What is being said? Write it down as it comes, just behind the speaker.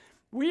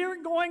We are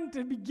going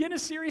to begin a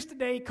series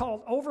today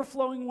called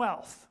Overflowing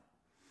Wealth.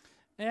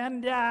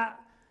 And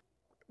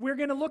we're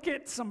going to look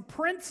at some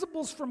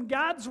principles from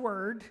God's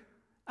Word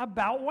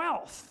about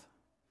wealth.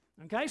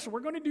 Okay, so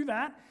we're going to do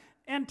that.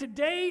 And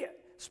today,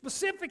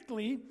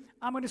 specifically,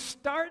 I'm going to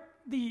start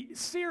the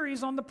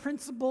series on the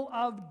principle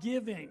of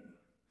giving.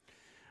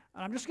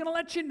 I'm just going to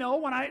let you know,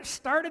 when I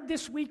started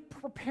this week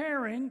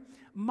preparing,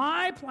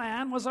 my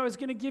plan was I was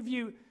going to give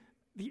you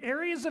the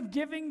areas of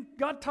giving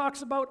God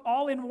talks about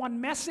all in one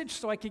message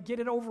so I could get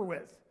it over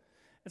with.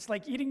 It's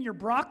like eating your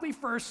broccoli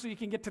first so you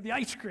can get to the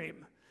ice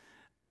cream.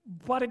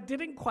 But it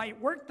didn't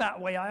quite work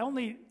that way. I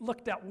only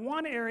looked at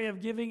one area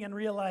of giving and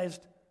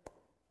realized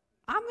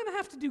I'm going to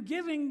have to do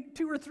giving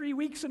 2 or 3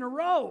 weeks in a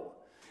row.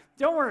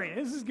 Don't worry,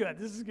 this is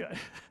good.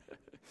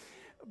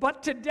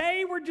 But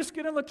today we're just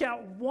going to look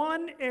at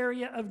one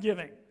area of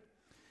giving.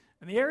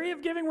 And the area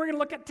of giving we're going to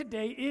look at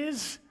today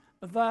is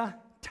the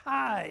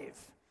tithe.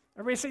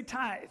 Everybody say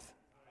tithe.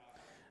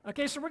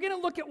 Okay, so we're going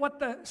to look at what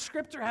the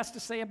scripture has to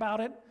say about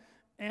it,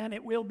 and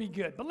it will be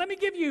good. But let me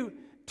give you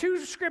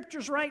 2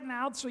 scriptures right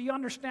now so you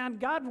understand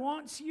God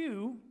wants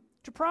you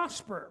to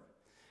prosper.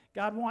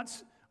 God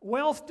wants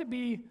wealth to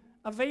be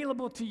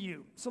available to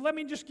you. So let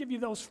me just give you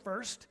those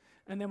first,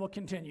 and then we'll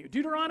continue.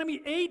 Deuteronomy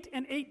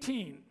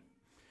 8:18.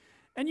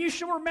 And you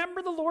shall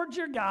remember the Lord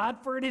your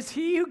God, for it is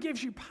he who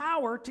gives you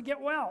power to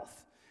get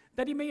wealth,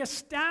 that he may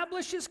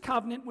establish his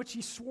covenant, which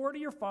he swore to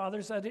your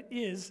fathers that it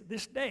is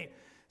this day.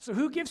 So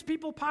who gives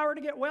people power to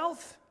get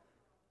wealth?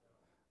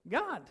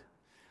 God.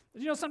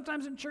 You know,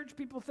 sometimes in church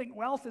people think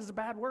wealth is a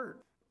bad word.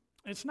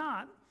 It's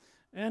not.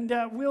 And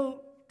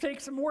we'll take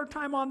some more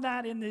time on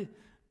that in the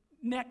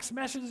next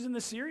messages in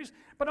the series.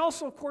 But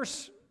also, of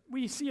course,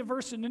 we see a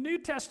verse in the New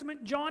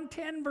Testament, John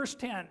 10, verse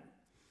 10.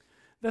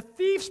 The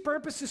thief's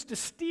purpose is to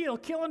steal,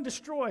 kill, and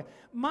destroy.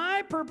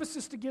 My purpose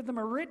is to give them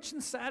a rich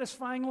and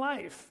satisfying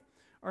life.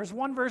 Or as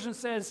one version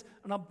says,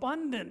 an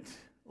abundant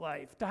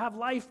life, to have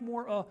life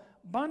more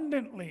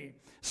abundantly.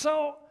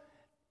 So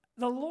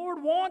the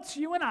Lord wants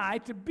you and I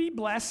to be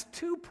blessed,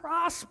 to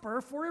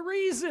prosper for a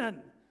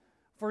reason,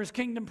 for his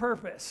kingdom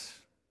purpose.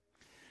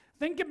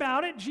 Think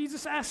about it.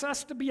 Jesus asks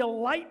us to be a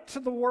light to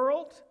the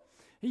world.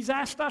 He's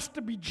asked us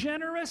to be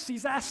generous.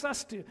 He's asked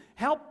us to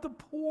help the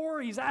poor.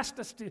 He's asked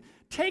us to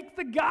take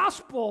the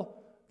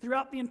gospel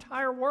throughout the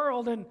entire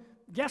world. And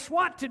guess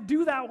what? To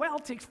do that well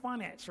takes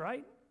finance,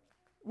 right?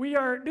 We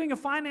are doing a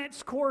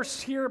finance course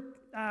here.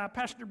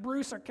 Pastor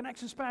Bruce, our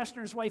connections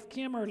pastor, and his wife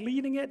Kim are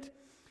leading it.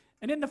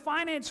 And in the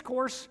finance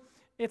course,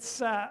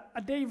 it's a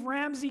Dave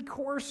Ramsey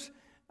course,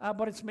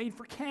 but it's made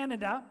for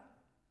Canada.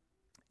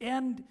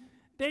 And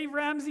Dave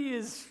Ramsey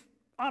is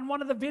on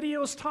one of the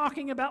videos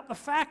talking about the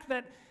fact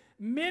that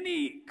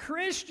many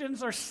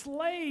Christians are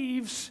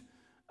slaves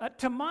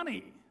to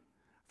money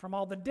from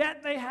all the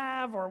debt they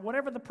have or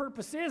whatever the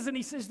purpose is. And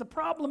he says the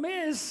problem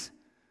is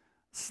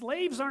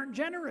slaves aren't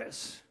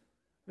generous.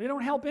 They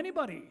don't help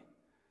anybody.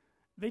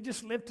 They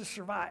just live to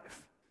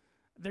survive.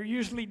 They're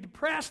usually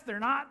depressed. They're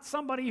not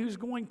somebody who's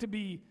going to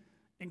be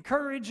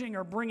encouraging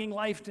or bringing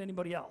life to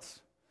anybody else.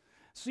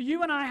 So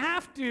you and I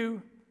have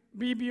to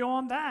be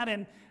beyond that.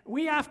 And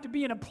we have to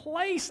be in a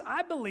place,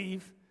 I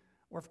believe,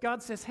 where if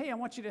God says, hey, I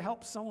want you to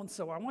help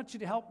so-and-so, or I want you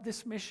to help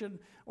this mission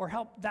or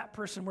help that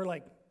person, we're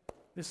like,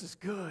 this is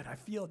good. I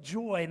feel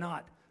joy,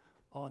 not,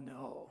 oh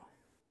no,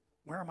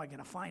 where am I going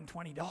to find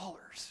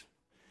 $20?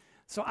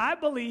 So I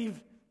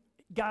believe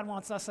God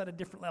wants us at a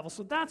different level.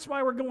 So that's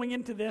why we're going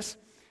into this.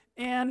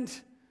 And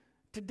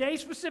today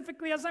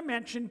specifically, as I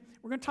mentioned,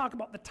 we're going to talk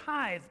about the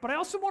tithe. But I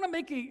also want to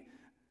make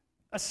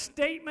a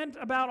statement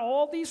about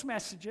all these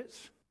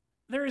messages.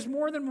 There is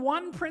more than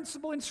one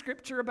principle in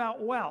Scripture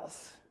about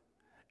wealth.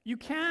 You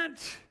can't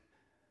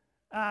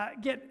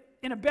get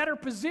in a better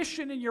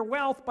position in your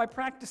wealth by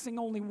practicing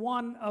only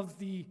one of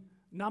the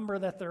number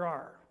that there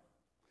are.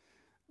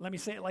 Let me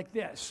say it like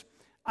this.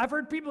 I've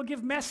heard people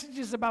give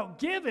messages about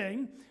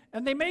giving,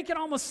 and they make it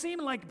almost seem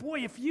like, boy,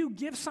 if you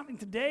give something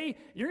today,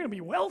 you're going to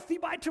be wealthy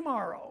by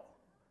tomorrow.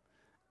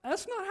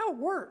 That's not how it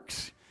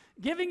works.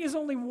 Giving is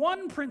only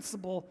one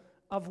principle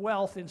of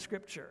wealth in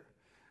Scripture.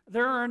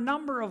 There are a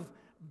number of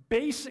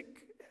basic,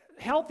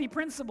 healthy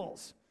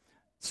principles.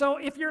 So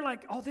if you're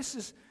like, oh,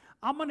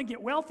 I'm going to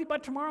get wealthy by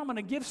tomorrow, I'm going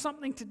to give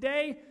something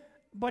today,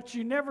 but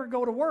you never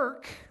go to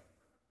work,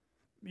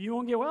 you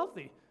won't get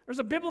wealthy. There's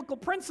a biblical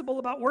principle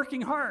about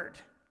working hard.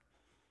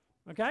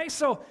 Okay,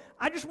 so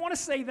I just want to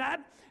say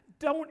that.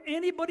 Don't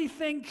anybody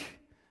think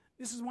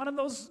this is one of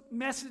those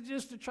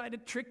messages to try to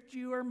trick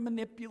you or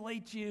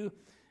manipulate you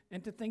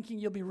into thinking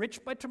you'll be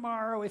rich by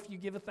tomorrow if you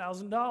give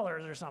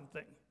 $1,000 or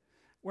something.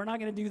 We're not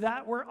going to do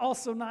that. We're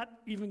also not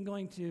even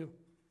going to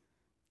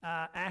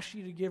ask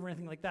you to give or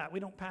anything like that. We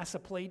don't pass a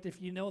plate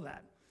if you know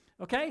that.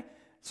 Okay?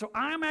 So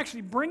I'm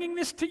actually bringing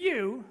this to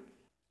you,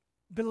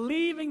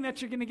 believing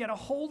that you're going to get a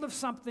hold of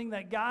something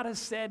that God has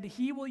said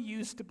he will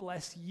use to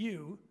bless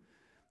you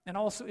and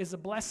also is a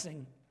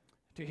blessing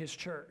to his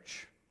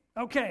church.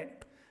 Okay,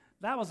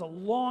 that was a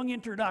long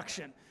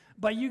introduction,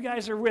 but you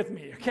guys are with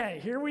me. Okay,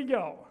 here we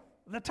go.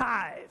 The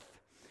tithe.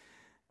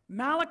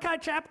 Malachi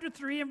chapter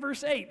 3 and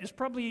verse 8 is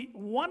probably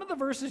one of the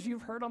verses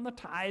you've heard on the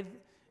tithe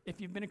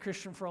if you've been a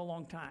Christian for a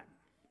long time.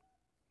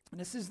 And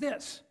this is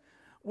this: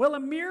 will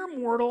a mere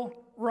mortal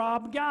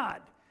rob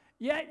God?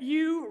 Yet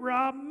you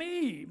rob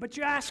me. But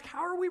you ask, how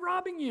are we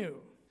robbing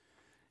you?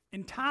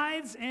 In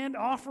tithes and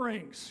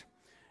offerings.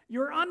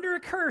 You're under a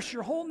curse,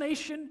 your whole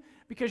nation,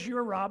 because you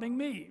are robbing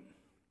me.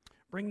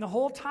 Bring the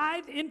whole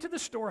tithe into the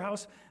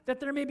storehouse,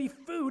 that there may be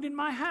food in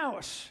my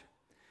house.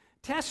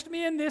 Test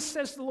me in this,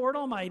 says the Lord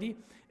Almighty,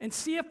 and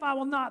see if I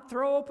will not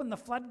throw open the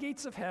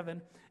floodgates of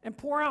heaven and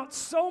pour out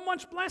so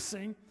much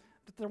blessing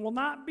that there will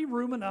not be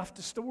room enough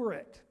to store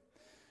it.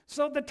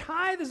 So the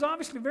tithe is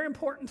obviously very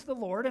important to the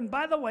Lord. And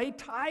by the way,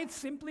 tithe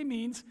simply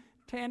means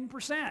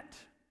 10%.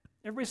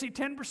 Everybody say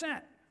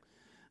 10%.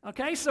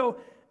 Okay, so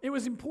it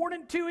was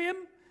important to him.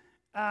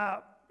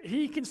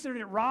 He considered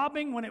it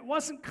robbing when it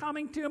wasn't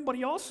coming to him, but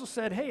he also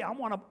said, hey, I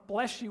want to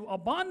bless you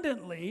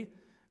abundantly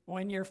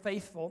when you're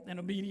faithful and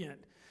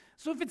obedient.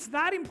 So if it's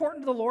that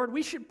important to the Lord,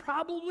 we should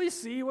probably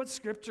see what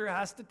Scripture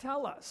has to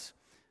tell us.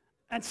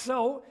 And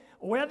so,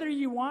 whether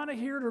you want to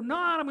hear it or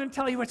not, I'm going to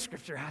tell you what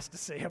Scripture has to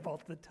say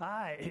about the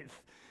tithe.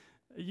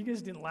 You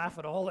guys didn't laugh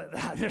at all at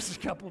that. There's a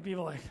couple of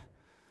people like,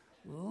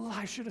 oh,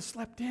 I should have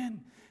slept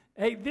in.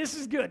 Hey, this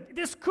is good.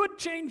 This could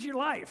change your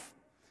life.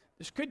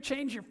 This could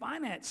change your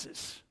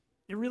finances.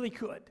 It really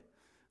could.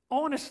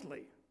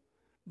 Honestly,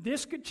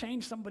 this could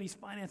change somebody's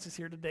finances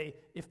here today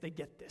if they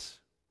get this.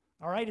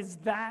 All right? It's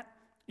that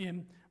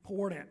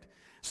important.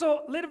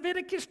 So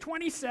Leviticus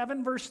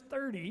 27, verse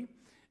 30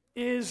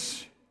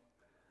 is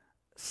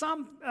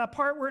some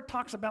part where it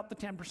talks about the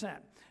 10%.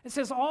 It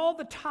says, all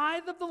the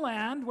tithe of the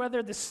land,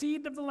 whether the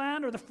seed of the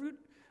land or the fruit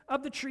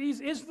of the trees,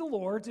 is the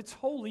Lord's. It's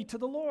holy to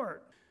the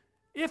Lord.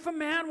 If a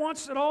man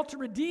wants at all to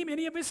redeem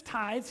any of his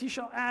tithes, he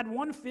shall add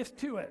 1/5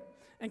 to it.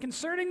 And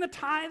concerning the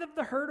tithe of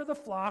the herd or the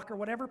flock, or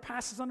whatever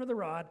passes under the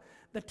rod,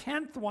 the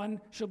 10th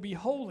one shall be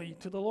holy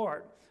to the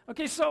Lord.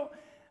 Okay, so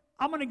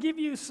I'm going to give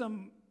you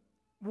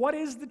what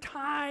is the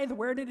tithe?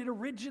 Where did it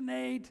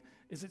originate?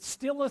 Is it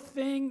still a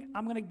thing?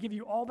 I'm going to give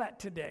you all that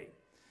today.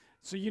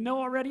 So you know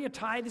already a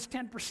tithe is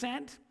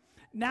 10%.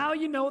 Now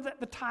you know that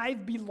the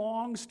tithe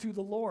belongs to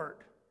the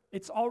Lord.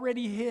 It's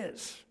already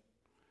His.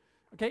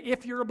 Okay,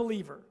 if you're a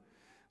believer.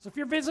 So if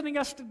you're visiting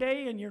us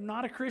today and you're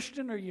not a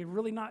Christian or you're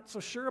really not so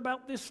sure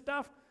about this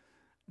stuff,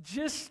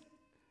 just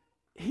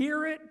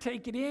hear it,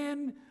 take it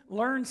in,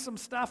 learn some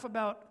stuff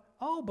about,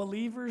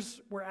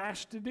 believers were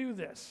asked to do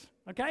this.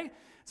 Okay?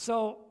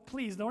 So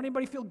please, don't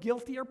anybody feel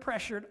guilty or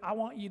pressured. I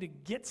want you to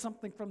get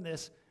something from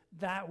this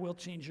that will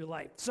change your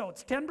life. So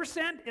it's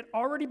 10%. It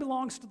already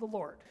belongs to the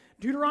Lord.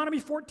 Deuteronomy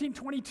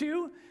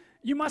 14:22,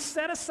 you must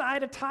set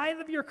aside a tithe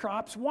of your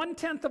crops,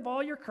 1/10 of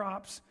all your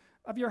crops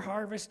of your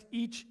harvest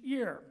each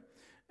year.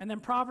 And then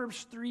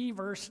Proverbs 3,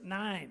 verse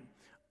 9.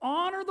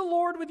 Honor the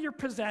Lord with your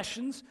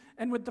possessions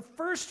and with the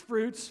first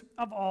fruits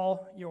of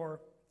all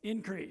your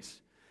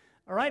increase.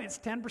 All right, it's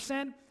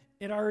 10%.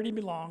 It already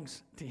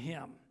belongs to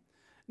Him.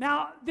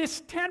 Now,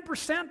 this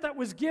 10% that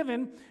was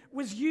given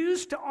was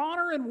used to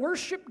honor and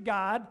worship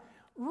God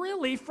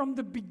really from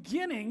the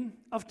beginning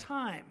of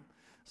time.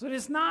 So it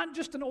is not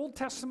just an Old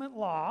Testament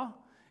law.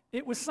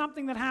 It was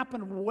something that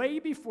happened way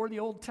before the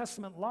Old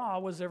Testament law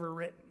was ever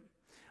written.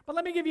 But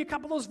let me give you a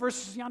couple of those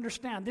verses so you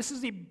understand. This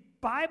is a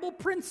Bible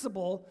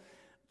principle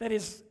that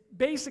is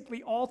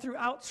basically all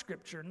throughout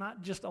Scripture,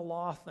 not just a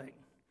law thing.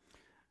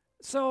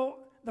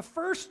 So the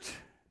first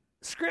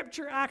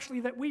scripture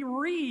actually that we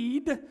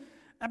read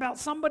about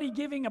somebody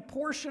giving a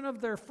portion of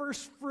their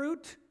first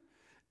fruit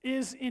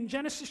is in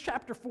Genesis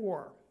chapter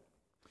 4.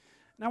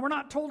 Now, we're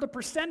not told a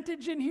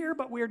percentage in here,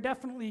 but we are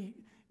definitely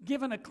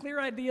given a clear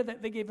idea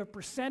that they gave a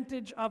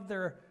percentage of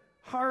their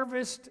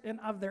harvest and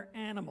of their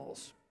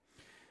animals.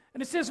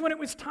 And it says, when it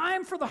was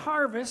time for the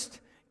harvest,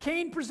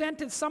 Cain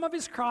presented some of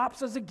his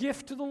crops as a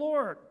gift to the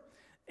Lord.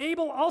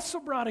 Abel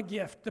also brought a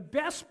gift, the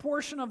best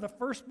portion of the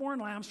firstborn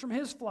lambs from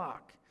his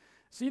flock.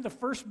 See, the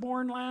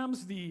firstborn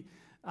lambs, the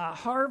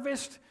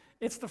harvest,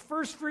 it's the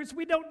first fruits.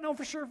 We don't know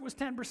for sure if it was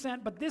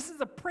 10%, but this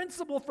is a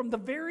principle from the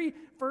very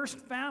first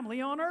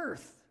family on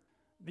earth.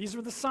 These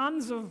were the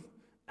sons of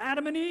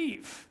Adam and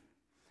Eve.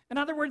 In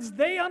other words,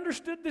 they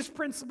understood this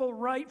principle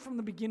right from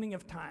the beginning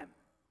of time.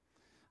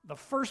 The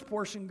first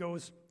portion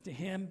goes to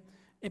him.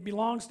 It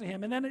belongs to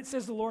him. And then it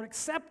says the Lord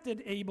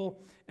accepted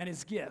Abel and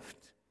his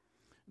gift.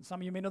 And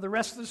some of you may know the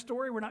rest of the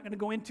story. We're not going to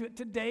go into it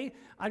today.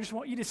 I just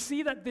want you to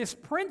see that this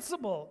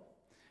principle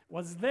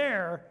was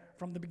there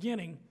from the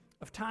beginning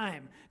of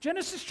time.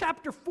 Genesis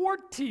chapter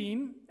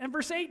 14 and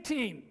verse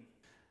 18.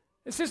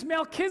 It says,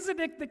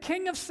 Melchizedek, the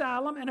king of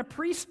Salem and a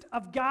priest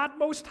of God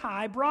Most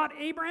High, brought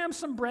Abraham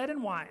some bread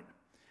and wine.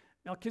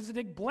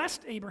 Melchizedek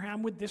blessed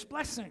Abraham with this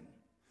blessing.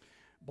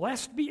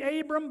 Blessed be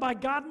Abram by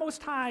God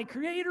Most High,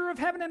 creator of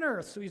heaven and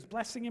earth. So he's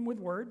blessing him with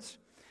words.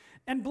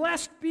 And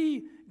blessed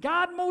be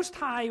God Most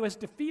High, who has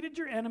defeated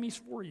your enemies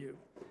for you.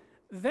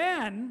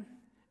 Then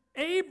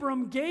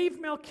Abram gave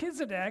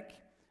Melchizedek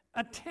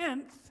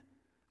 1/10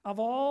 of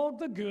all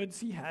the goods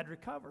he had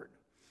recovered.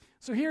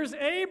 So here's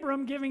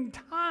Abram giving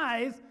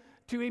tithe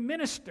to a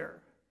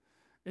minister.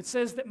 It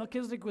says that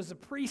Melchizedek was a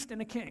priest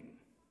and a king.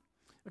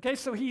 Okay,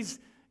 so he's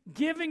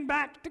giving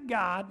back to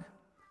God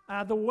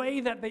the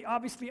way that they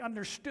obviously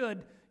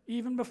understood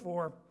even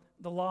before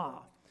the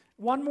law.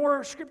 One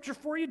more scripture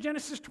for you,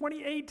 Genesis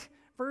 28,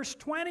 verse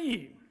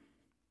 20.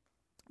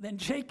 Then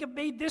Jacob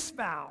made this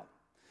vow.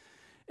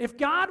 If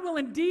God will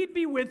indeed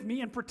be with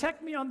me and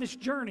protect me on this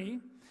journey,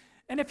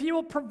 and if he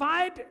will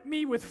provide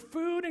me with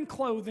food and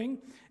clothing,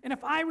 and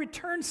if I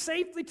return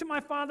safely to my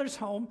father's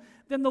home,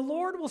 then the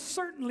Lord will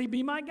certainly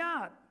be my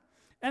God.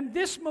 And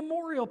this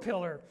memorial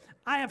pillar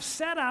I have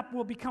set up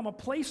will become a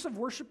place of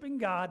worshiping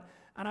God,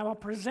 and I will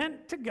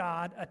present to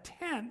God a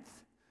tenth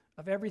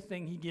of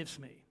everything he gives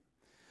me.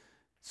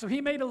 So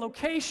he made a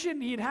location.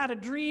 He had a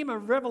dream, a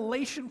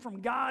revelation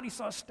from God. He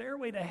saw a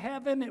stairway to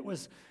heaven. It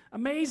was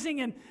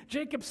amazing. And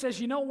Jacob says,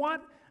 you know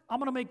what? I'm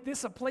going to make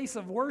this a place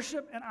of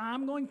worship, and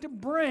I'm going to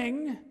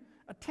bring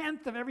a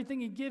tenth of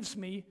everything he gives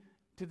me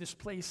to this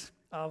place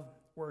of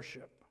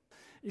worship.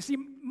 You see,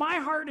 my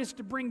heart is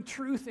to bring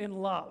truth in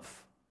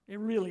love. It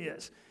really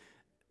is.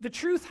 The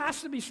truth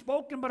has to be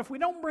spoken, but if we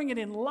don't bring it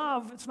in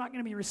love, it's not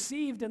going to be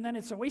received, and then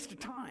it's a waste of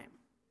time.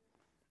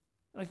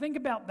 I think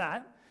about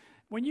that.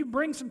 When you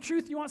bring some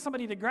truth, you want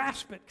somebody to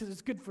grasp it because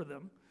it's good for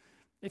them.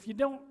 If you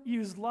don't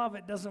use love,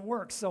 it doesn't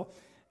work. So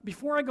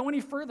before I go any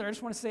further, I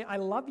just want to say I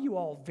love you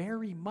all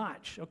very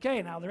much.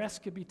 Okay, now the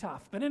rest could be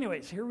tough. But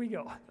anyways, here we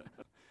go.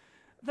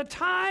 The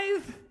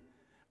tithe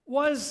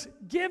was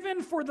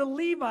given for the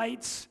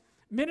Levites,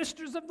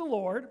 ministers of the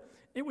Lord.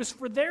 It was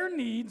for their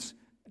needs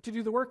to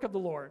do the work of the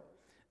Lord.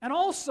 And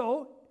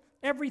also,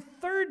 every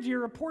third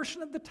year, a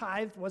portion of the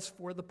tithe was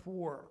for the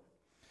poor.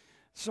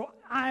 So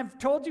I've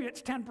told you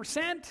it's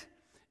 10%.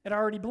 It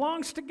already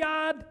belongs to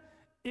God.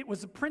 It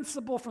was a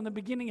principle from the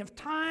beginning of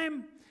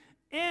time.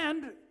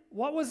 And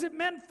what was it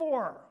meant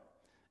for?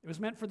 It was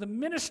meant for the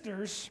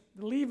ministers,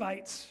 the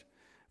Levites,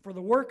 for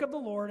the work of the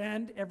Lord,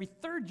 and every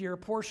third year a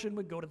portion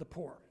would go to the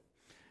poor.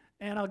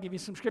 And I'll give you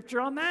some scripture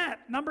on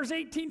that. Numbers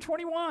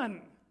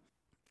 18:21.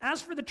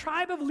 As for the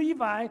tribe of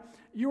Levi,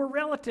 your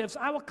relatives,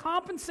 I will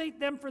compensate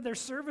them for their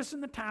service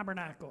in the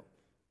tabernacle.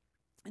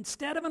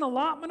 Instead of an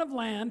allotment of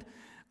land,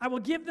 I will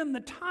give them the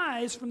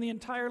tithes from the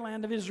entire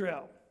land of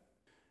Israel.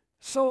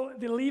 So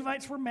the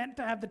Levites were meant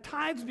to have the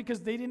tithes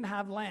because they didn't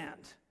have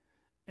land.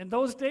 In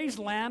those days,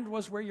 land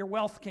was where your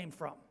wealth came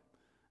from.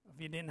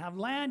 If you didn't have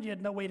land, you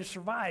had no way to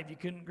survive. You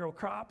couldn't grow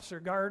crops or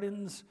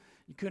gardens.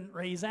 You couldn't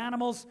raise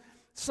animals.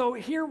 So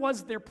here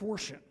was their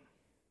portion.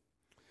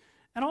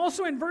 And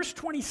also in verse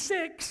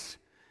 26,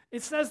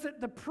 it says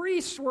that the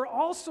priests were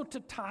also to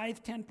tithe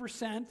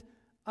 10%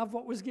 of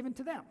what was given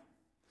to them.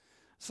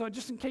 So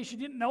just in case you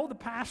didn't know, the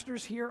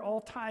pastors here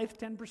all tithe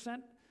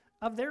 10%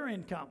 of their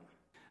income.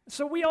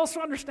 So we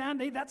also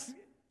understand, hey, that's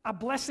a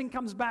blessing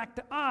comes back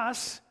to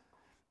us,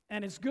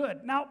 and it's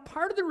good. Now,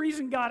 part of the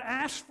reason God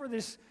asked for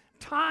this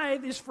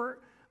tithe is for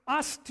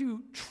us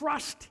to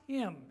trust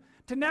him,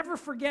 to never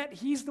forget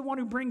he's the one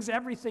who brings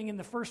everything in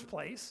the first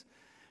place.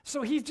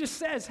 So he just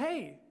says,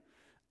 hey,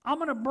 I'm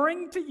going to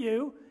bring to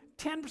you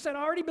 10%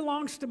 already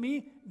belongs to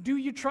me. Do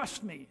you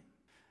trust me?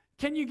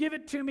 Can you give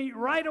it to me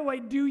right away?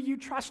 Do you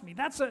trust me?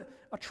 That's a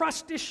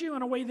trust issue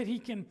and a way that he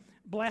can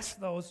bless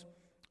those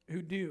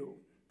who do.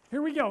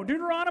 Here we go.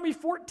 Deuteronomy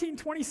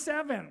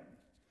 14:27.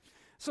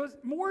 So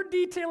more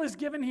detail is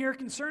given here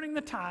concerning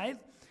the tithe,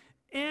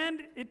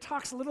 and it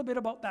talks a little bit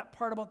about that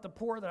part about the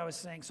poor that I was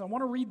saying. So I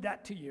want to read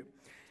that to you.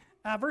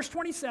 Verse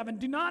 27,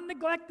 do not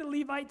neglect the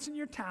Levites in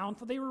your town,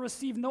 for they will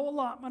receive no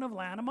allotment of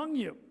land among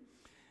you.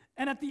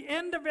 And at the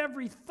end of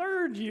every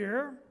third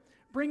year,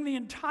 bring the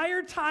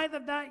entire tithe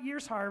of that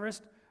year's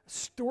harvest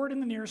stored in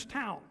the nearest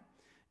town.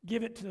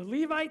 Give it to the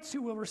Levites,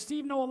 who will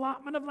receive no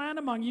allotment of land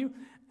among you,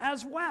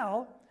 as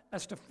well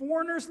as to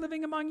foreigners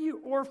living among you,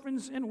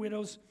 orphans and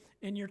widows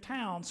in your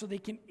town, so they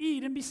can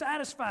eat and be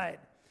satisfied.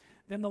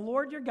 Then the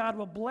Lord your God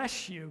will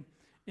bless you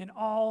in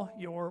all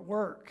your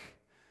work.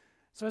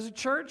 So as a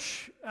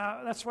church,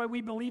 that's why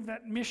we believe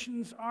that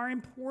missions are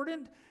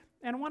important.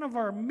 And one of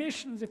our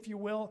missions, if you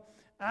will,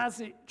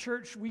 as a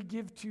church, we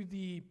give to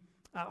the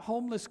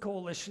Homeless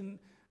Coalition,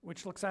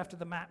 which looks after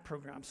the MAT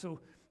program.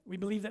 So we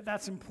believe that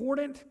that's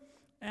important,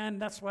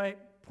 and that's why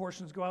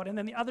portions go out. And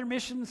then the other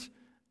missions,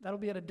 that'll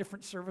be at a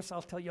different service.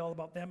 I'll tell you all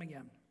about them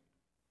again.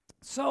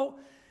 So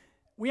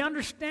we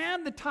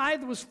understand the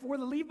tithe was for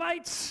the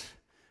Levites,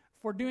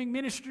 for doing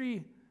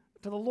ministry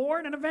to the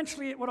Lord, and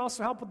eventually it would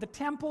also help with the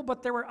temple,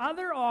 but there were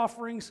other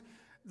offerings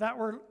that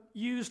were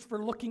used for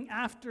looking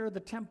after the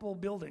temple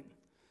building.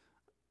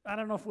 I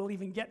don't know if we'll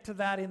even get to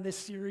that in this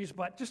series,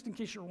 but just in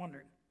case you're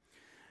wondering.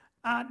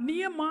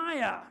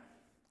 Nehemiah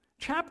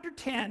chapter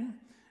 10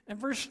 and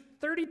verse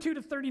 32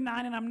 to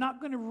 39, and I'm not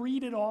going to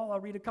read it all. I'll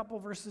read a couple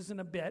verses in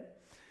a bit.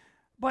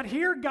 But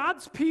here,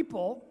 God's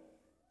people,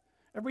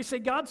 everybody say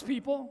God's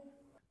people.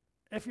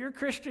 If you're a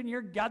Christian,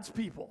 you're God's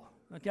people,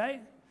 okay?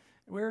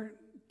 We're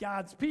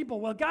God's people.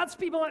 Well, God's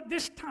people at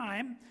this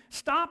time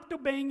stopped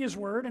obeying his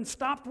word and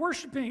stopped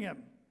worshiping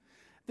him.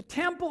 The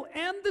temple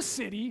and the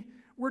city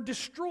were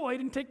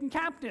destroyed and taken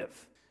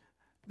captive.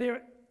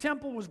 The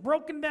temple was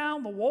broken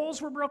down, the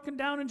walls were broken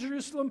down in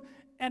Jerusalem,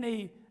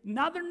 and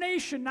another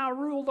nation now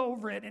ruled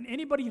over it, and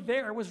anybody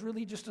there was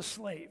really just a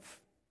slave.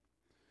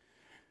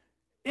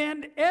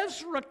 And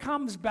Ezra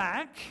comes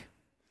back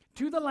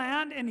to the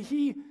land, and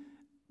he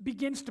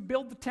begins to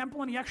build the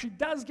temple, and he actually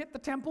does get the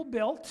temple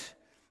built.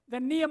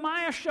 Then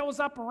Nehemiah shows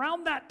up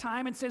around that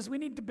time and says, we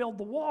need to build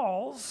the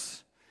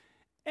walls.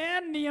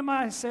 And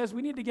Nehemiah says,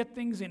 we need to get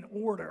things in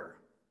order.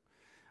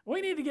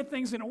 We need to get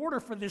things in order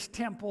for this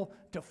temple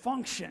to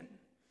function.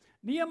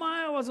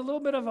 Nehemiah was a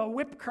little bit of a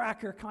whip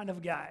cracker kind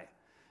of guy.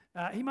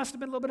 He must have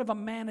been a little bit of a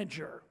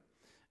manager.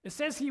 It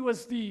says he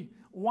was the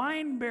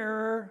wine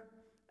bearer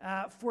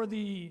for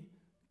the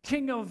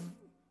king of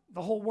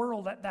the whole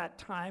world at that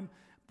time,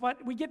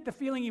 but we get the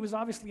feeling he was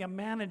obviously a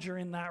manager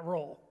in that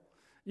role.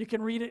 You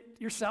can read it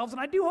yourselves, and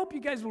I do hope you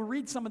guys will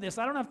read some of this.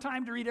 I don't have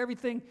time to read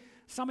everything.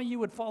 Some of you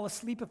would fall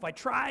asleep if I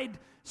tried,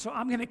 so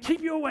I'm going to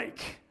keep you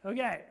awake,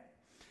 okay?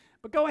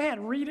 But go ahead,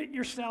 read it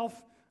yourself.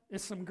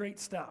 It's some great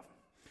stuff.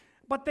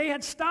 But they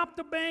had stopped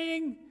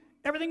obeying.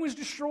 Everything was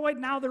destroyed.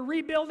 Now they're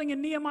rebuilding,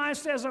 and Nehemiah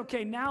says,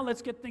 okay, now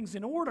let's get things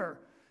in order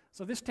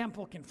so this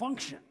temple can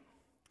function.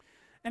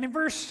 And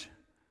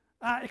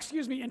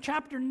in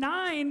chapter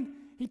 9,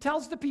 he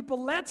tells the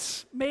people,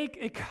 let's make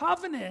a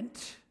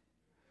covenant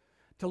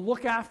to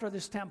look after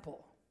this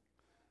temple.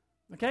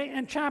 Okay,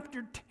 and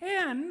chapter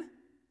 10,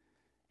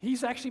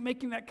 he's actually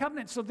making that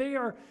covenant. So they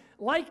are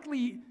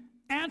likely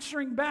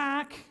answering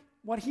back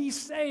what he's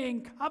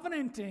saying,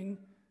 covenanting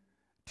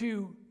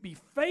to be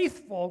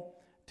faithful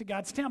to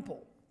God's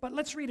temple. But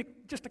let's read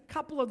just a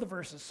couple of the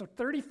verses. So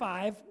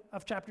 35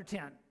 of chapter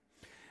 10.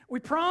 We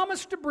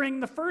promise to bring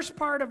the first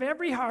part of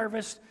every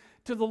harvest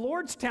to the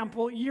Lord's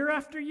temple year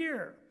after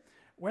year,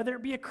 whether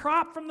it be a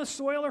crop from the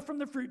soil or from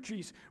the fruit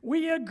trees.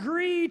 We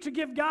agree to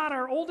give God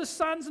our oldest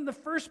sons and the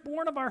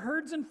firstborn of our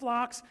herds and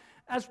flocks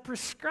as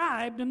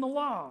prescribed in the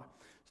law.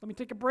 So let me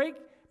take a break.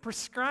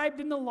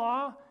 Prescribed in the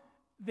law,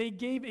 they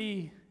gave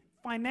a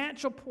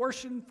financial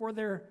portion for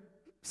their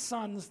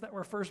sons that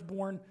were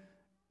firstborn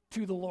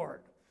to the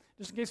Lord.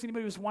 Just in case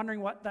anybody was wondering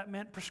what that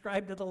meant,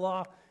 prescribed to the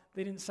law,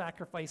 they didn't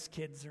sacrifice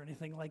kids or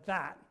anything like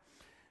that.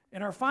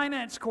 In our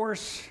finance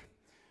course,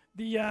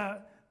 the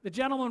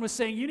gentleman was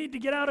saying, you need to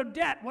get out of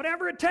debt,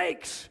 whatever it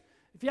takes.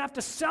 If you have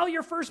to sell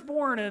your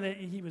firstborn, and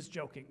he was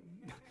joking.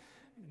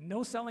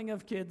 No selling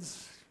of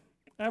kids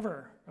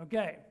ever,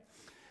 okay.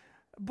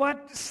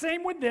 But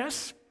same with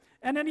this.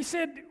 And then he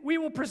said, we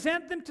will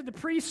present them to the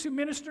priests who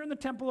minister in the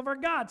temple of our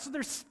God. So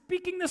they're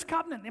speaking this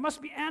covenant. They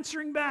must be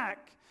answering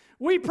back.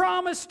 We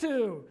promise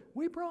to.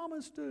 We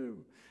promise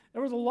to.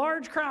 There was a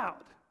large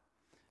crowd.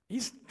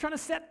 He's trying to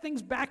set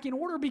things back in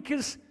order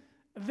because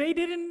they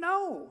didn't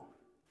know.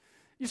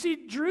 You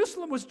see,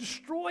 Jerusalem was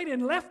destroyed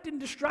and left in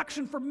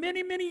destruction for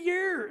many, many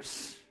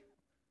years.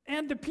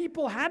 And the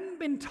people hadn't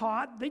been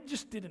taught. They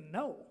just didn't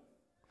know.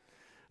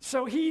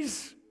 So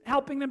he's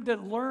helping them to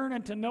learn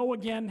and to know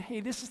again,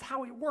 hey, this is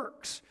how it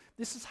works.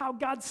 This is how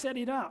God set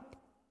it up.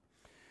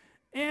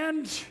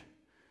 And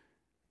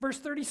verse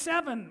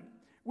 37,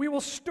 we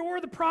will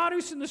store the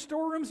produce in the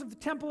storerooms of the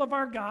temple of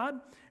our God.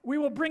 We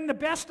will bring the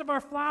best of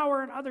our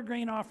flour and other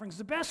grain offerings,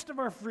 the best of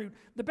our fruit,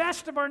 the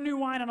best of our new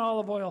wine and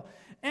olive oil.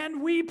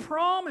 And we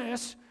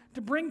promise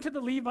to bring to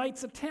the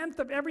Levites 1/10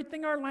 of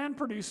everything our land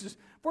produces,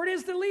 for it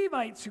is the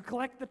Levites who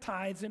collect the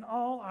tithes in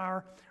all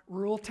our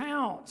rural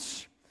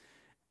towns.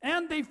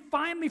 And they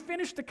finally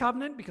finished the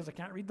covenant, because I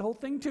can't read the whole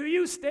thing to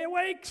you. Stay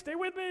awake, stay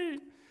with me.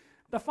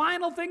 The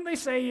final thing they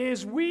say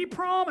is, we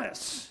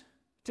promise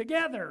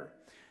together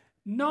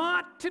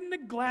not to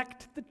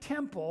neglect the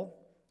temple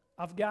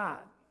of God.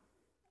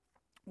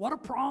 What a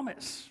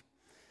promise.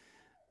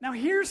 Now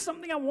here's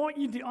something I want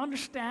you to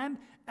understand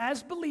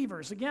as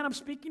believers. Again, I'm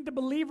speaking to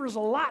believers a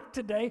lot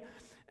today,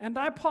 and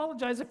I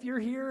apologize if you're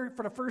here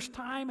for the first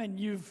time and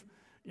you're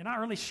not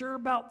really sure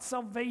about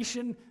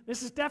salvation.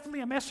 This is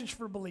definitely a message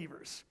for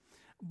believers.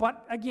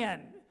 But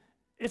again,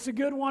 it's a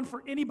good one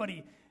for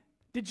anybody.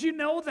 Did you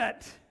know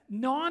that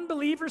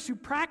non-believers who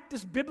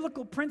practice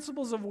biblical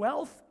principles of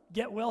wealth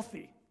get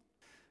wealthy?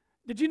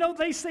 Did you know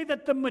they say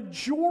that the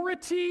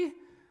majority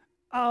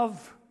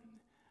of,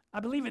 I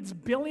believe it's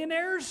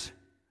billionaires,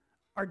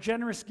 are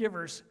generous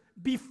givers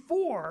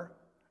before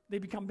they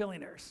become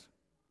billionaires?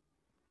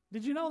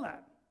 Did you know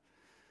that?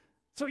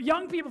 So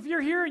young people, if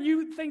you're here and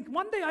you think,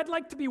 one day I'd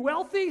like to be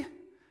wealthy,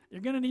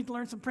 you're going to need to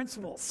learn some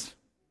principles.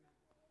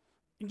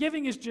 And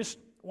giving is just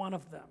one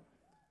of them.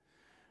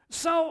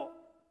 So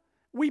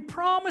we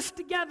promise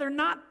together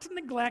not to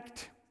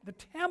neglect the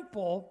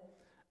temple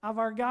of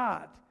our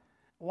God.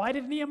 Why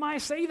did Nehemiah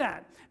say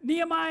that?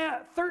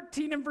 Nehemiah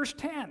 13 and verse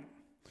 10.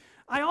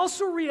 I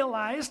also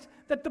realized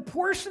that the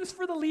portions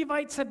for the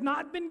Levites had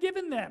not been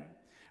given them,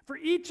 for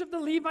each of the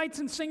Levites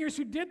and singers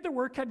who did the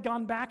work had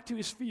gone back to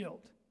his field.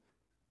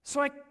 So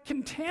I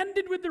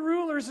contended with the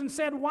rulers and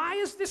said, why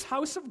is this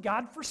house of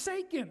God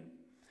forsaken?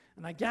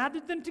 And I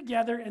gathered them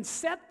together and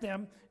set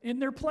them in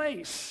their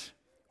place.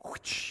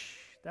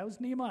 That was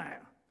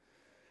Nehemiah.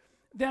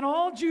 Then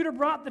all Judah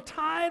brought the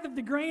tithe of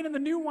the grain and the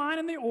new wine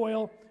and the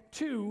oil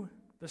to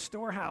the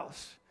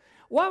storehouse.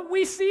 What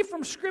we see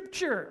from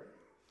Scripture,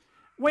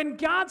 When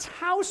God's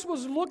house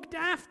was looked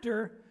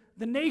after,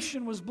 the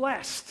nation was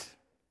blessed.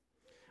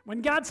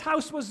 When God's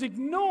house was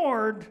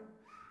ignored,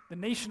 the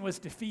nation was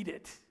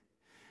defeated.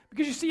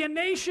 Because you see, a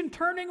nation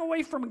turning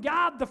away from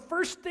God, the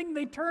first thing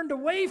they turned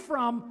away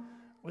from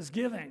was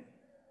giving.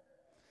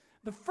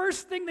 The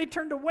first thing they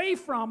turned away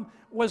from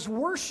was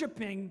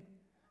worshiping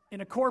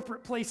in a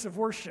corporate place of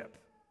worship.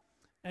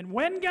 And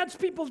when God's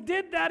people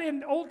did that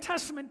in Old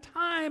Testament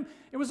time,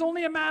 it was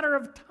only a matter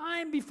of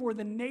time before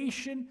the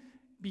nation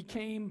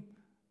became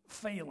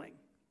failing.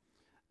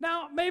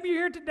 Now, maybe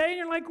you're here today and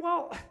you're like,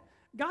 well,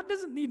 God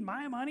doesn't need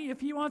my money.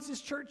 If he wants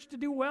his church to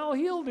do well,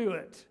 he'll do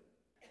it.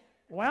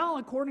 Well,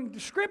 according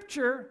to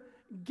Scripture,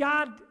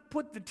 God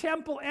put the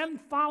temple and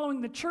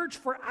following the church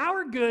for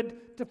our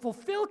good to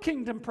fulfill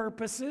kingdom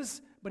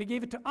purposes, but he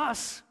gave it to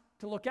us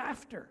to look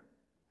after.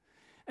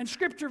 And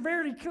Scripture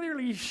very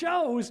clearly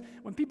shows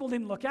when people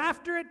didn't look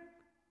after it,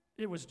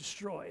 it was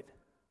destroyed.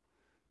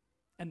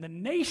 And the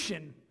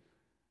nation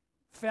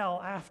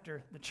fell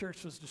after the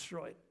church was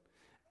destroyed.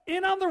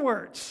 In other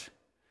words,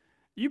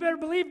 you better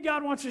believe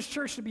God wants his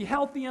church to be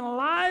healthy and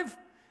alive,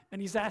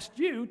 and he's asked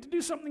you to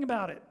do something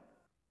about it.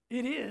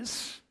 It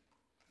is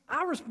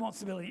our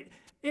responsibility.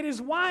 It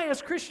is why,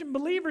 as Christian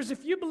believers,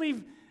 if you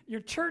believe your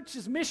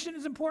church's mission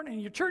is important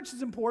and your church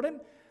is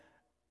important,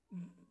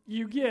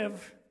 you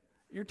give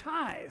your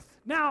tithe.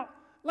 Now,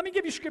 let me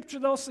give you Scripture,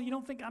 though, so you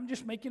don't think I'm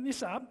just making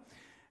this up.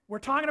 We're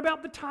talking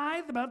about the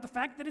tithe, about the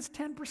fact that it's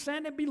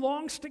 10%. It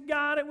belongs to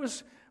God. It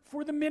was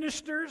for the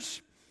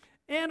ministers.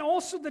 And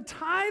also the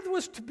tithe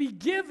was to be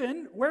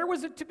given. Where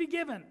was it to be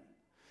given?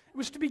 It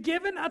was to be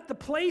given at the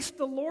place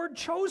the Lord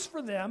chose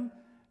for them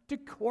to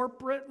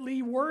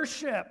corporately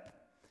worship.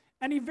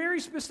 And he very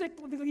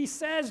specifically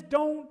says,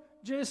 don't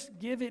just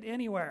give it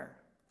anywhere.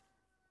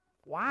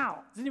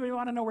 Wow. Does anybody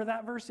want to know where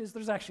that verse is?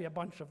 There's actually a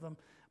bunch of them.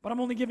 But I'm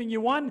only giving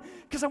you one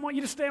because I want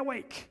you to stay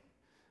awake.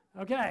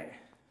 Okay.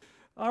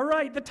 All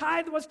right. The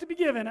tithe was to be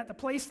given at the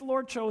place the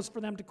Lord chose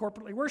for them to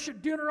corporately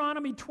worship.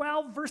 Deuteronomy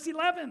 12, verse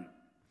 11.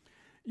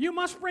 You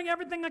must bring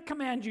everything I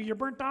command you, your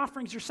burnt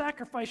offerings, your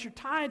sacrifice, your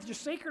tithes, your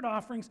sacred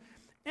offerings,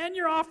 and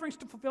your offerings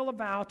to fulfill a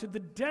vow to the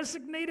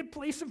designated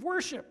place of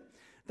worship,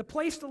 the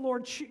place the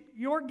Lord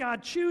your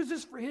God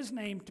chooses for his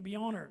name to be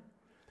honored.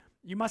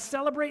 You must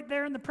celebrate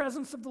there in the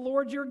presence of the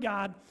Lord your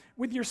God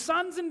with your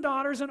sons and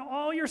daughters and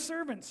all your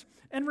servants.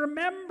 And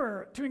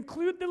remember to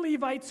include the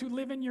Levites who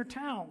live in your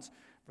towns,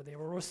 for they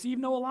will receive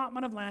no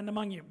allotment of land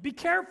among you. Be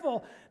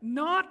careful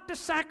not to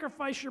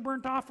sacrifice your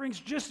burnt offerings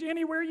just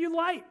anywhere you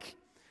like.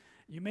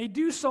 You may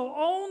do so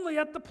only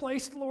at the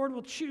place the Lord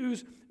will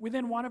choose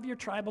within one of your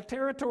tribal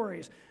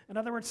territories. In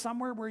other words,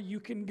 somewhere where you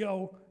can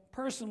go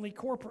personally,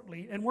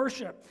 corporately, and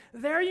worship.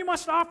 There you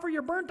must offer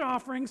your burnt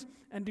offerings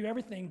and do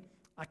everything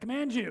I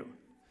command you.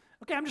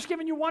 Okay, I'm just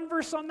giving you one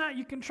verse on that.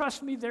 You can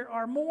trust me, there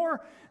are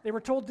more. They were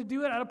told to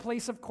do it at a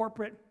place of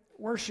corporate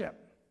worship.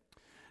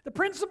 The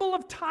principle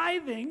of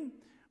tithing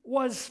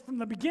was from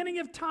the beginning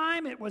of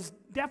time. It was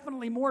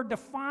definitely more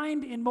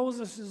defined in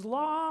Moses'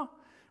 law,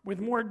 with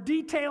more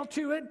detail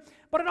to it,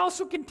 but it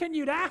also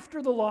continued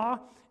after the law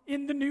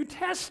in the New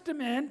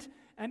Testament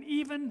and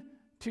even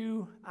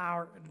to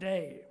our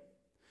day.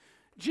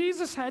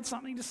 Jesus had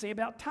something to say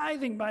about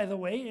tithing, by the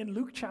way, in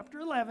Luke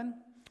chapter 11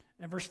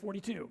 and verse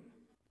 42.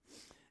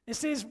 It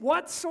says,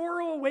 "What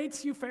sorrow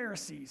awaits you,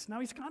 Pharisees?" Now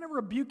he's kind of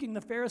rebuking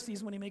the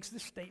Pharisees when he makes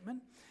this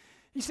statement.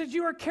 He says,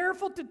 "You are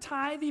careful to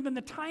tithe even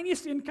the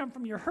tiniest income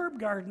from your herb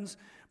gardens,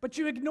 but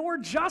you ignore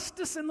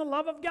justice and the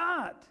love of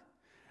God.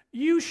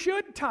 You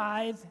should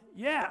tithe,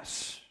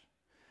 yes,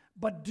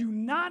 but do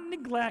not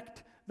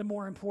neglect the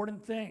more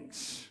important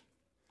things."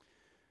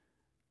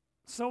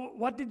 So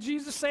what did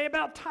Jesus say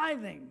about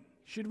tithing?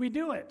 Should we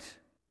do it?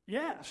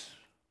 Yes.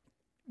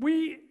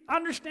 We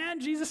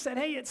understand Jesus said,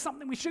 hey, it's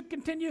something we should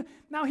continue.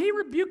 Now, he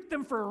rebuked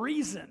them for a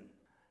reason.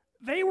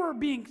 They were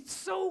being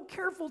so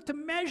careful to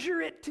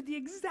measure it to the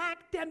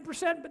exact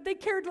 10%, but they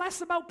cared less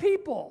about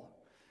people.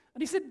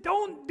 And he said,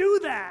 don't do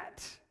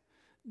that.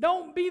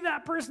 Don't be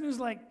that person who's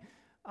like,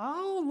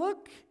 oh,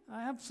 look,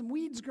 I have some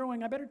weeds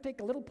growing. I better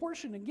take a little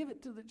portion and give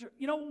it to the church.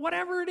 You know,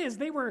 whatever it is,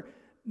 they were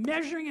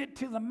measuring it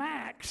to the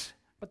max,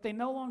 but they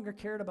no longer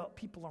cared about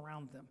people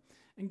around them.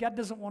 And God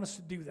doesn't want us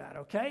to do that,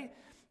 okay?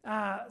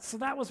 So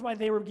that was why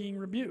they were being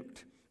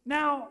rebuked.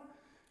 Now,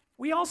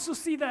 we also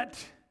see that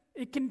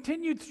it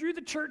continued through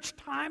the church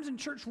times and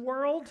church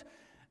world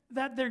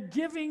that their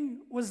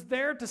giving was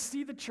there to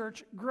see the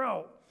church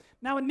grow.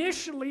 Now,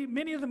 initially,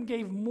 many of them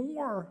gave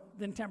more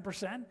than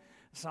 10%.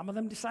 Some of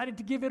them decided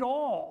to give it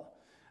all.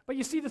 But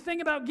you see, the thing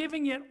about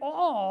giving it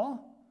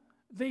all,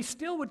 they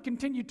still would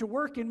continue to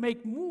work and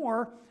make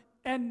more,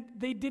 and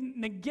they didn't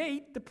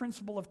negate the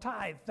principle of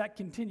tithe. That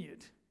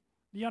continued.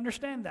 Do you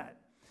understand that?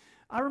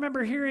 I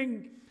remember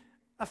hearing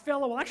a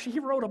fellow, well, actually, he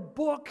wrote a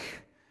book,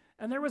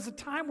 and there was a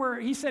time where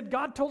he said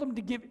God told him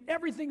to give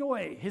everything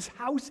away, his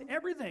house,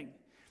 everything.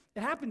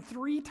 It happened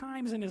 3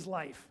 times in his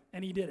life,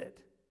 and he did it.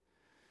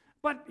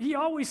 But he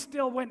always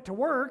still went to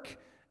work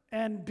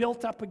and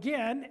built up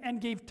again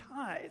and gave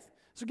tithe.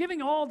 So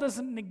giving all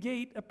doesn't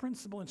negate a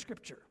principle in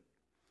Scripture.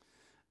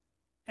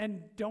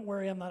 And don't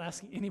worry, I'm not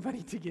asking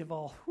anybody to give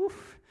all. Whew.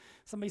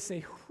 Somebody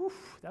say, whew,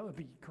 that would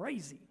be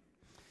crazy.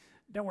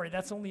 Don't worry,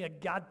 that's only a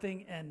God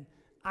thing. And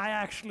I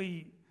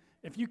actually,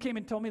 if you came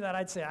and told me that,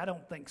 I'd say, I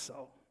don't think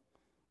so.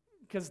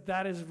 Because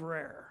that is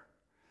rare.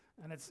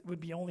 And it would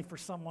be only for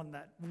someone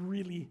that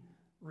really,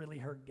 really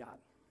heard God.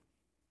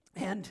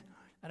 And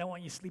I don't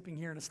want you sleeping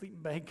here in a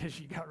sleeping bag because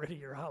you got rid of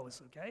your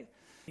house, okay?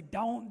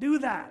 Don't do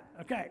that,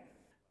 okay?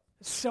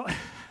 So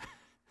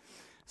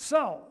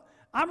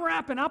I'm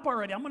wrapping up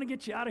already. I'm going to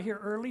get you out of here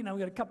early. Now we've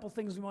got a couple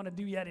things we want to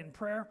do yet in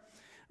prayer.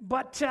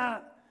 But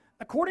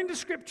according to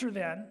Scripture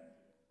then,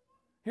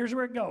 here's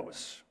where it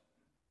goes.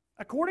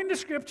 According to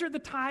Scripture, the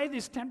tithe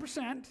is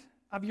 10%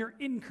 of your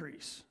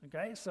increase,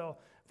 okay? So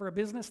for a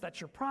business, that's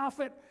your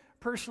profit.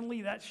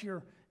 Personally, that's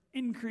your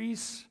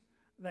increase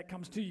that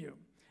comes to you.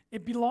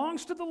 It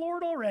belongs to the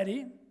Lord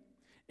already.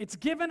 It's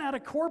given at a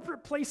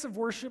corporate place of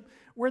worship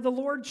where the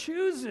Lord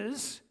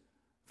chooses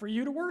for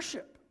you to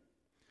worship.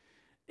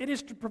 It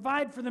is to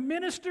provide for the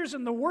ministers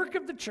and the work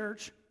of the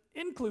church,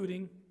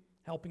 including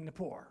helping the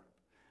poor.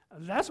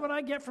 That's what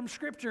I get from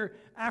Scripture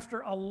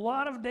after a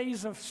lot of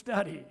days of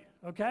study,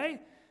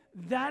 okay?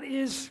 That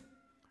is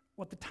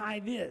what the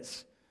tithe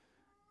is.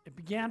 It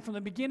began from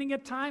the beginning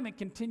of time. It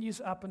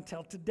continues up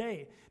until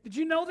today. Did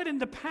you know that in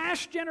the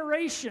past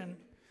generation,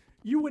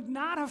 you would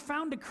not have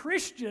found a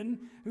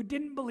Christian who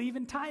didn't believe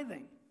in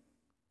tithing?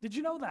 Did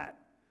you know that?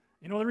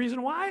 You know the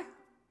reason why?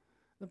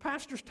 The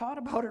pastors taught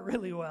about it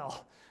really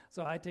well.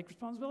 So I take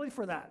responsibility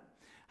for that.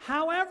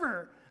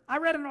 However, I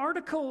read an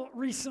article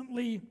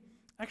recently,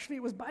 actually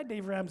it was by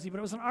Dave Ramsey, but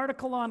it was an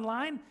article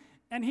online,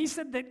 and he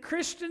said that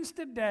Christians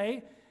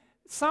today,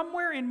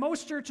 somewhere in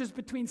most churches,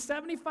 between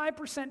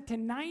 75% to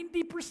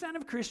 90%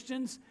 of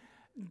Christians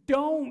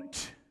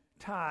don't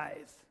tithe.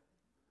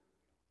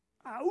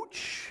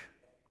 Ouch.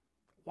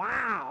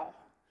 Wow.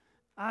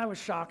 I was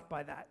shocked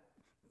by that.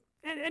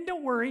 And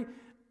don't worry,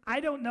 I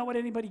don't know what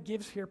anybody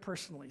gives here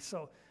personally.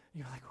 So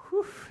you're like,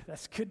 whew,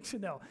 that's good to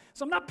know.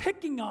 So I'm not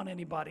picking on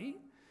anybody.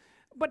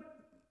 But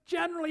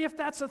generally, if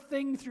that's a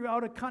thing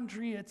throughout a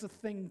country, it's a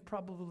thing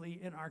probably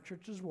in our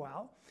church as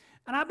well.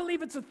 And I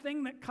believe it's a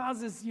thing that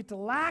causes you to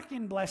lack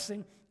in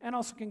blessing and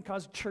also can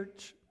cause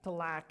church to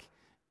lack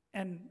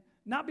and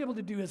not be able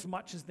to do as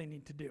much as they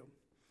need to do.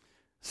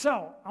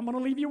 So I'm going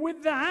to leave you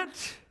with that.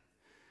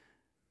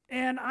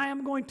 And I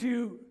am going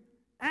to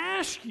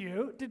ask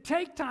you to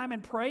take time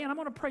and pray, and I'm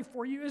going to pray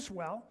for you as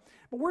well.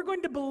 But we're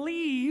going to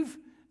believe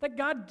that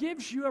God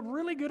gives you a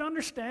really good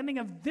understanding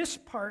of this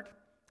part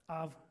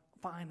of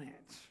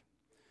finance.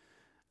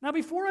 Now,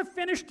 before I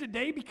finish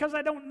today, because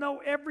I don't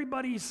know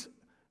everybody's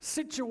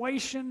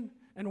situation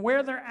and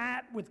where they're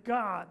at with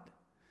God,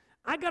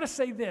 I got to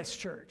say this,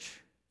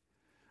 church.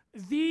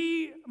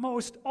 The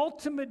most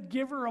ultimate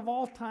giver of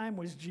all time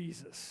was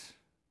Jesus.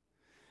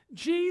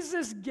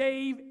 Jesus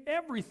gave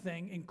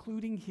everything,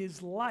 including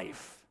his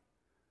life,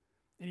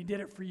 and he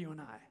did it for you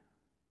and I.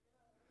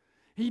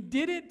 He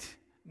did it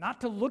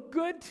not to look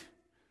good,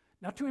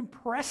 not to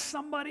impress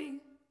somebody.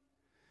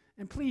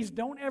 And please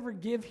don't ever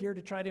give here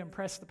to try to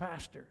impress the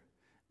pastor.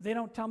 They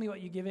don't tell me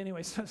what you give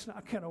anyway, so it's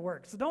not going to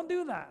work. So don't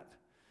do that.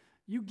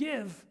 You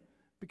give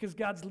because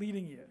God's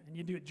leading you, and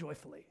you do it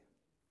joyfully.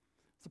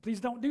 So please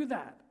don't do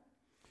that.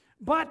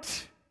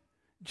 But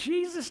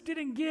Jesus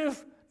didn't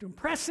give to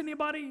impress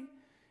anybody.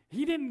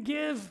 He didn't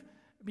give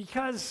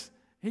because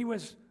he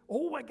was,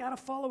 I got to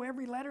follow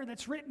every letter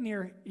that's written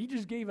here. He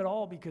just gave it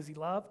all because he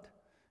loved,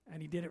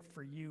 and he did it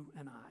for you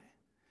and I.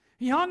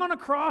 He hung on a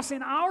cross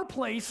in our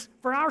place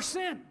for our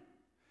sin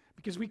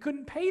because we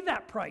couldn't pay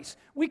that price.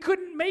 We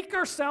couldn't make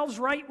ourselves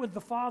right with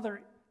the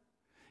Father.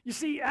 You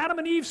see, Adam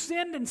and Eve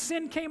sinned, and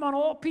sin came on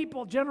all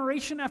people,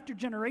 generation after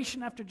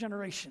generation after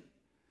generation.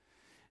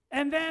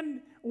 And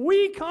then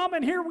we come,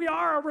 and here we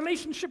are. Our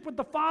relationship with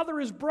the Father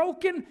is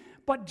broken,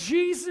 but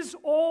Jesus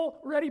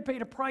already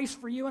paid a price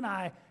for you and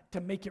I to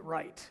make it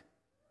right.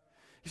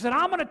 He said,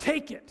 I'm going to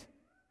take it.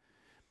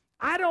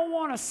 I don't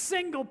want a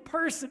single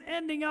person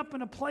ending up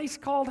in a place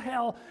called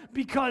hell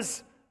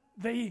because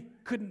they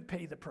couldn't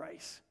pay the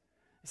price.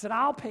 He said,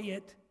 I'll pay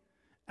it,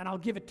 and I'll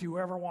give it to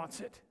whoever wants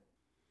it.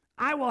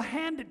 I will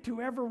hand it to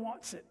whoever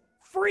wants it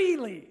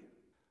freely.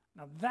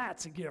 Now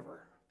that's a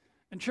giver.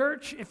 And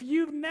church, if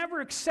you've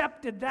never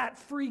accepted that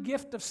free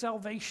gift of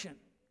salvation,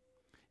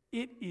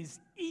 it is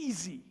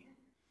easy.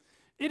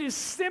 It is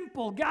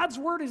simple. God's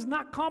word is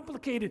not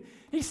complicated.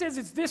 He says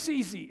it's this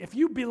easy. If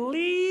you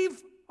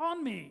believe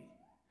on me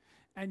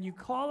and you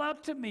call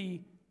out to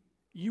me,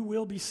 you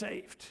will be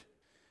saved.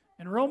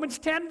 In Romans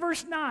 10,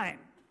 verse 9,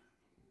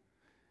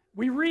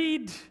 we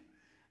read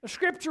a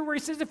scripture where he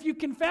says, if you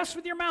confess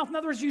with your mouth, in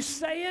other words, you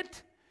say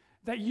it,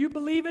 that you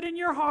believe it in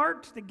your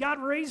heart, that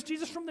God raised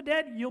Jesus from the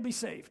dead, you'll be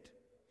saved.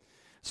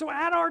 So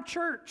at our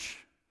church,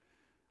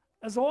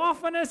 as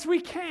often as we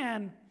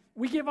can,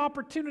 we give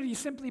opportunity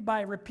simply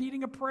by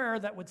repeating a prayer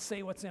that would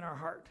say what's in our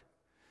heart.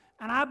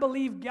 And I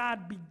believe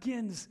God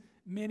begins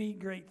many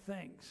great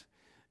things.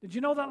 Did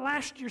you know that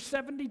last year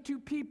 72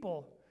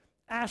 people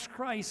asked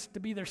Christ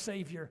to be their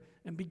Savior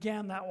and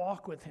began that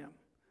walk with him?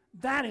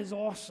 That is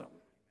awesome.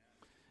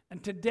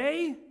 And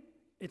today,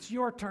 it's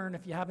your turn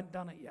if you haven't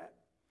done it yet.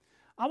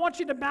 I want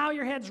you to bow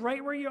your heads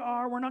right where you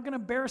are. We're not going to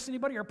embarrass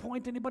anybody or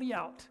point anybody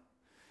out.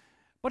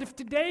 But if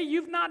today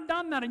you've not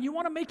done that and you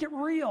want to make it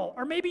real,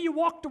 or maybe you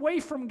walked away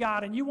from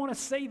God and you want to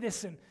say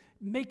this and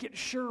make it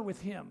sure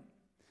with Him,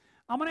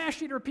 I'm going to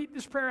ask you to repeat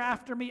this prayer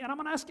after me, and I'm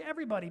going to ask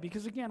everybody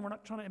because, again, we're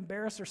not trying to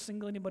embarrass or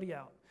single anybody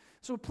out.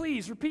 So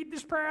please repeat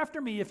this prayer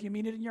after me if you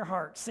mean it in your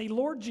heart. Say,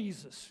 Lord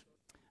Jesus,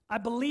 I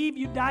believe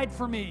you died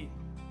for me.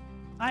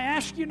 I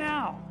ask you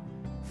now,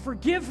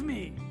 forgive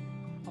me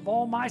of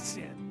all my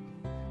sin.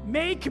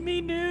 Make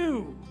me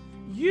new.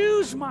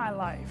 Use my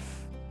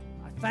life.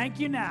 I thank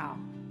you now.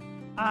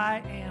 I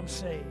am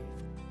saved.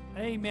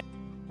 Amen.